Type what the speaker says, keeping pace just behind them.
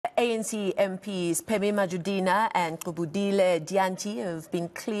ANC MPs Pemmy, Majodina and Qubudile Dyantyi have been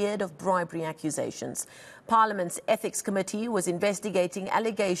cleared of bribery accusations. Parliament's Ethics Committee was investigating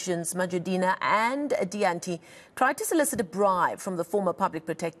allegations Majodina and Dyantyi tried to solicit a bribe from the former Public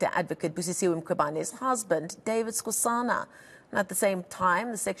Protector Advocate Busisiwe Mkhwebane's husband, David Skosana. At the same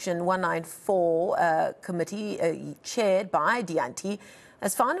time, the Section 194 committee, chaired by Dyantyi,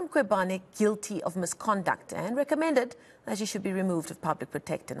 has found Mkhwebane guilty of misconduct and recommended that he should be removed of Public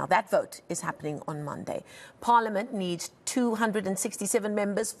Protector. Now, that vote is happening on Monday. Parliament needs 267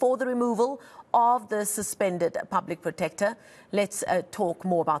 members for the removal of the suspended Public Protector. Let's talk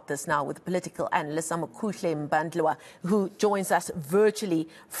more about this now with Political Analyst Zamokuhle Mbandlwa, who joins us virtually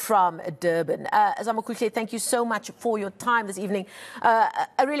from Durban. Zamokuhle, thank you so much for your time this evening. A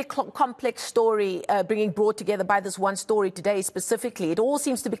really complex story being brought together by this one story today specifically. It all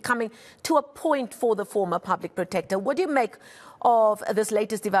seems to be coming to a point for the former Public Protector. What do you make of this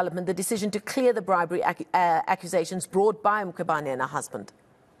latest development, the decision to clear the bribery accusations brought by Mkhwebane and her husband?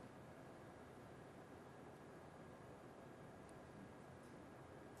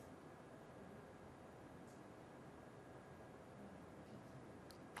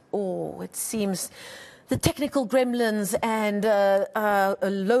 Oh, it seems the technical gremlins and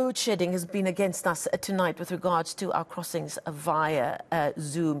load shedding has been against us tonight with regards to our crossings via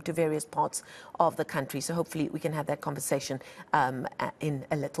Zoom to various parts of the country. So hopefully we can have that conversation in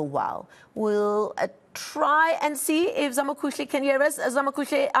a little while. We'll try and see if Zamokuhle can hear us.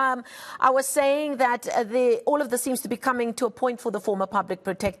 Zamokuhle, I was saying that all of this seems to be coming to a point for the former Public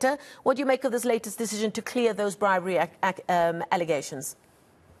Protector. What do you make of this latest decision to clear those bribery allegations?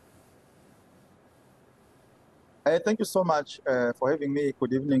 Thank you so much for having me.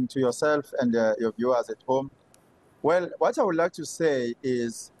 Good evening to yourself and your viewers at home. Well, what I would like to say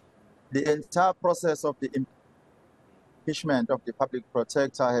is the entire process of the impeachment of the Public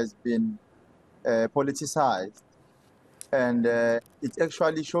Protector has been politicized. And it's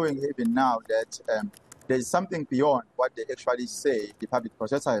actually showing even now that there is something beyond what they actually say the Public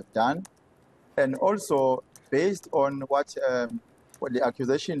Protector have done. And also, based on what the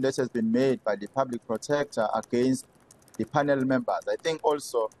accusation that has been made by the Public Protector against the panel members, I think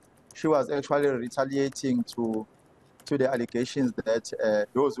also she was actually retaliating to the allegations that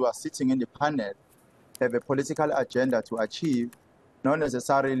those who are sitting in the panel have a political agenda to achieve, not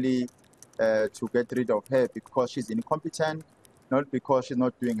necessarily to get rid of her because she's incompetent, not because she's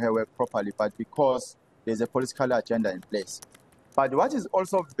not doing her work properly, but because there's a political agenda in place. But what is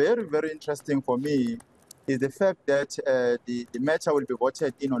also very, very interesting for me is the fact that the matter will be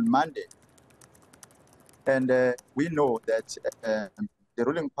voted in on Monday. And we know that the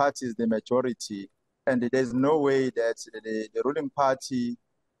ruling party is the majority, and there's no way that the ruling party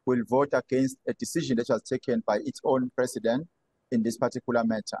will vote against a decision that was taken by its own president in this particular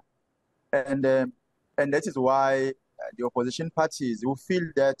matter. And that is why the opposition parties who feel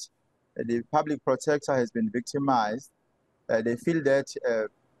that the Public Protector has been victimized, they feel that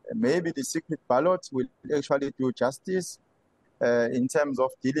maybe the secret ballot will actually do justice in terms of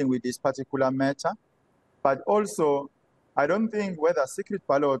dealing with this particular matter. But also, I don't think whether secret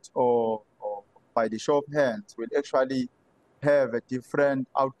ballot or by the show of hands will actually have a different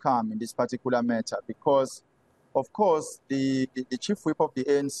outcome in this particular matter because, of course, the chief whip of the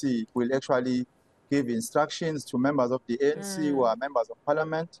ANC will actually give instructions to members of the ANC who are members of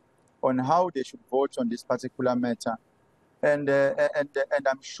parliament on how they should vote on this particular matter. And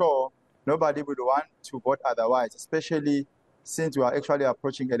I'm sure nobody would want to vote otherwise, especially since we are actually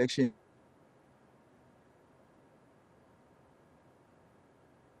approaching election.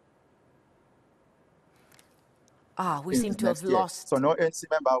 We seem to have lost. So no ANC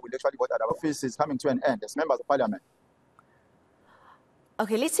member will actually vote otherwise. Office is coming to an end as members of parliament.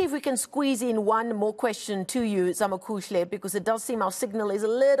 Okay, let's see if we can squeeze in one more question to you, Zamokuhle, because it does seem our signal is a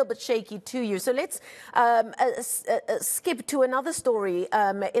little bit shaky to you. So let's skip to another story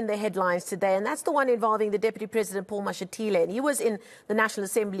in the headlines today, and that's the one involving the Deputy President, Paul Mashatile. And he was in the National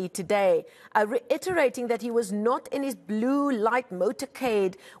Assembly today, reiterating that he was not in his blue light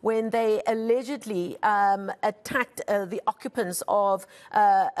motorcade when they allegedly attacked the occupants of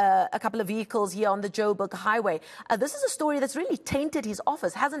a couple of vehicles here on the Joburg Highway. This is a story that's really tainted his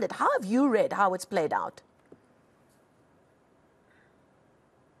office, hasn't it? How have you read how it's played out?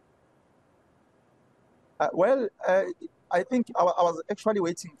 I think I was actually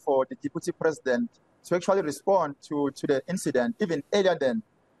waiting for the Deputy President to actually respond to the incident even earlier than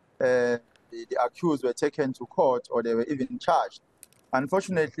the accused were taken to court or they were even charged.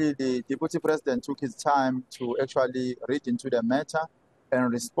 Unfortunately, the Deputy President took his time to actually read into the matter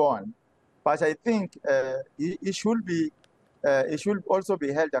and respond. But I think he should be he should also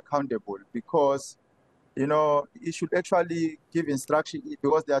be held accountable because, you know, he should actually give instruction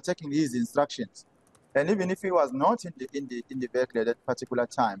because they are taking his instructions. And even if he was not in the vehicle at that particular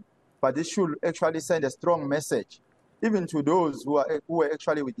time, but he should actually send a strong message, even to those who are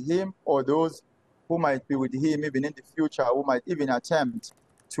actually with him or those who might be with him even in the future, who might even attempt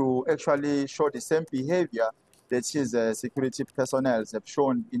to actually show the same behavior that his security personnel have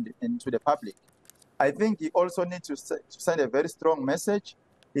shown into the public. I think he also needs to send a very strong message.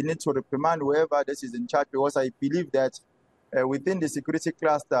 He needs to reprimand whoever this is in charge, because I believe that within the security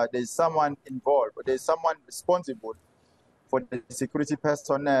cluster, there is someone involved, or there is someone responsible for the security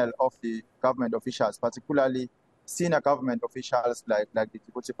personnel of the government officials, particularly senior government officials like the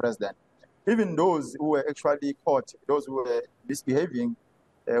deputy president. Even those who were actually caught, those who were misbehaving,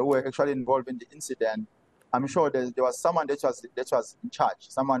 who were actually involved in the incident, I'm sure there was someone that was in charge,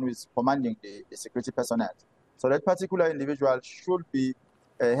 someone who is commanding the security personnel. So that particular individual should be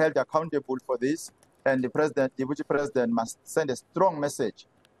held accountable for this, and the deputy president must send a strong message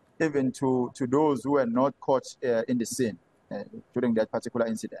even to those who were not caught in the scene during that particular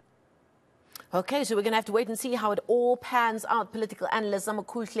incident. Okay, so we're going to have to wait and see how it all pans out. Political analyst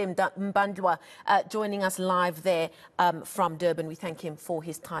Zamokuhle Mbandlwa joining us live there from Durban. We thank him for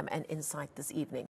his time and insight this evening.